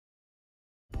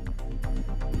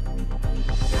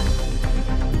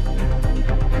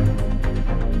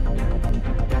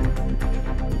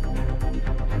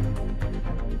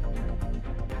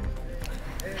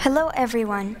Hello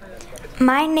everyone.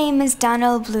 My name is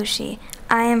Dana البلوشي.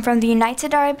 I am from the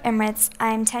United Arab Emirates.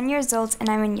 I am 10 years old and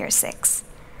I'm in year 6.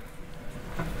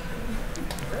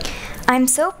 I'm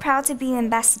so proud to be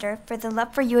ambassador for the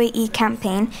Love for UAE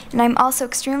campaign, and I'm also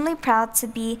extremely proud to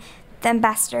be the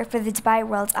ambassador for the Dubai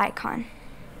World Icon.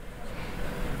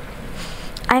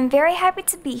 I'm very happy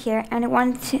to be here, and I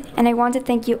want to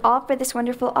thank you all for this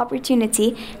wonderful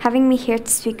opportunity having me here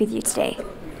to speak with you today.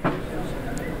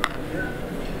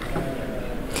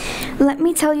 Let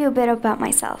me tell you a bit about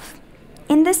myself.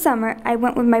 In the summer, I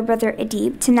went with my brother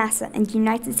Adib to NASA in the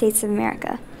United States of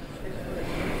America.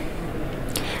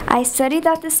 I studied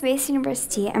at the Space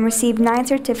University and received 9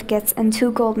 certificates and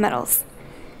 2 gold medals.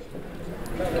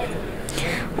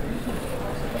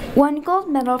 1 gold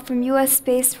medal from U.S.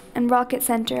 Space and Rocket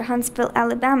Center, Huntsville,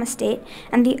 Alabama State,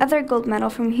 and the other gold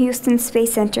medal from Houston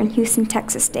Space Center in Houston,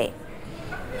 Texas State.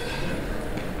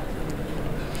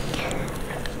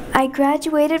 I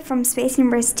graduated from Space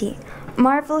University,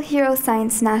 Marvel Hero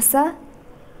Science NASA,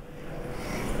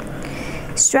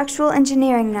 Structural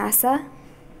Engineering NASA,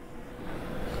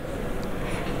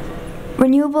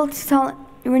 Renewable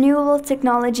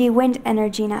Technology Wind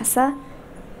Energy NASA,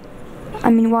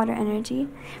 Water Energy,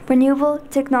 Renewable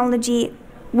Technology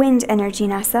Wind Energy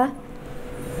NASA,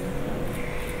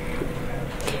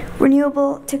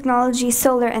 Renewable Technology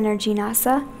Solar Energy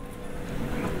NASA,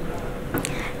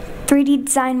 3D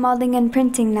Design Modeling and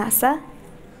Printing NASA,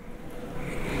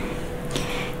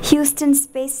 Houston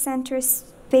Space Center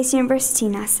Space University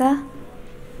NASA,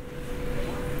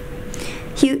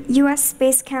 U.S.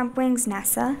 Space Camp Wings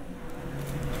NASA,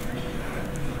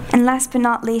 and last but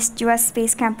not least, U.S.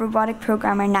 Space Camp Robotic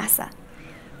Programmer NASA.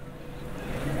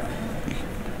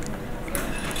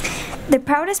 The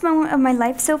proudest moment of my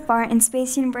life so far in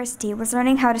Space University was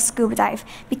learning how to scuba dive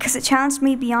because it challenged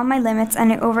me beyond my limits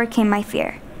and it overcame my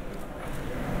fear.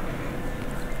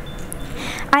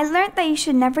 I learned that you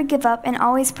should never give up and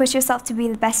always push yourself to be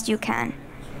the best you can.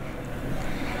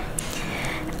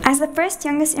 As the first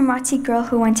youngest Emirati girl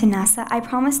who went to NASA, I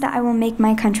promise that I will make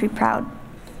my country proud.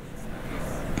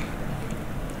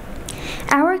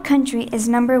 Our country is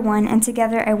 #1, and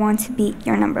together I want to be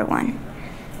your #1.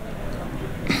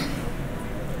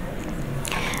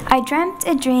 I dreamt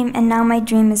a dream, and now my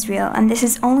dream is real, and this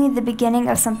is only the beginning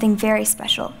of something very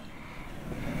special.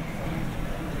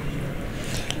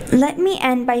 Let me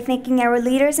end by thanking our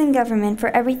leaders in government for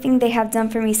everything they have done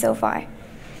for me so far.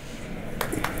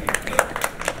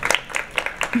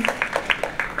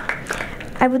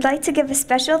 I would like to give a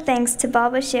special thanks to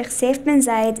Baba Sheikh Saif bin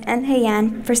Zayed Al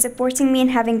Nahyan for supporting me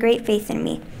and having great faith in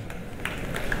me.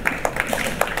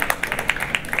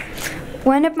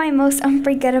 One of my most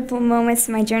unforgettable moments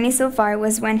in my journey so far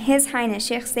was when His Highness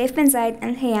Sheikh Saif bin Zayed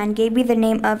Al Nahyan gave me the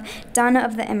name of Dana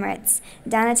of the Emirates,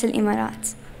 Dana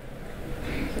الإمارات.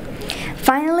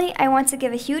 Finally, I want to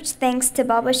give a huge thanks to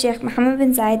Baba Sheikh Mohammed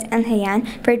bin Zayed Al Nahyan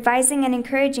for advising and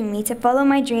encouraging me to follow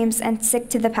my dreams and stick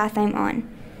to the path I'm on.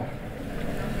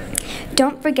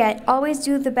 Don't forget, always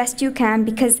do the best you can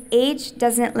because age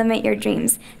doesn't limit your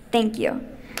dreams. Thank you.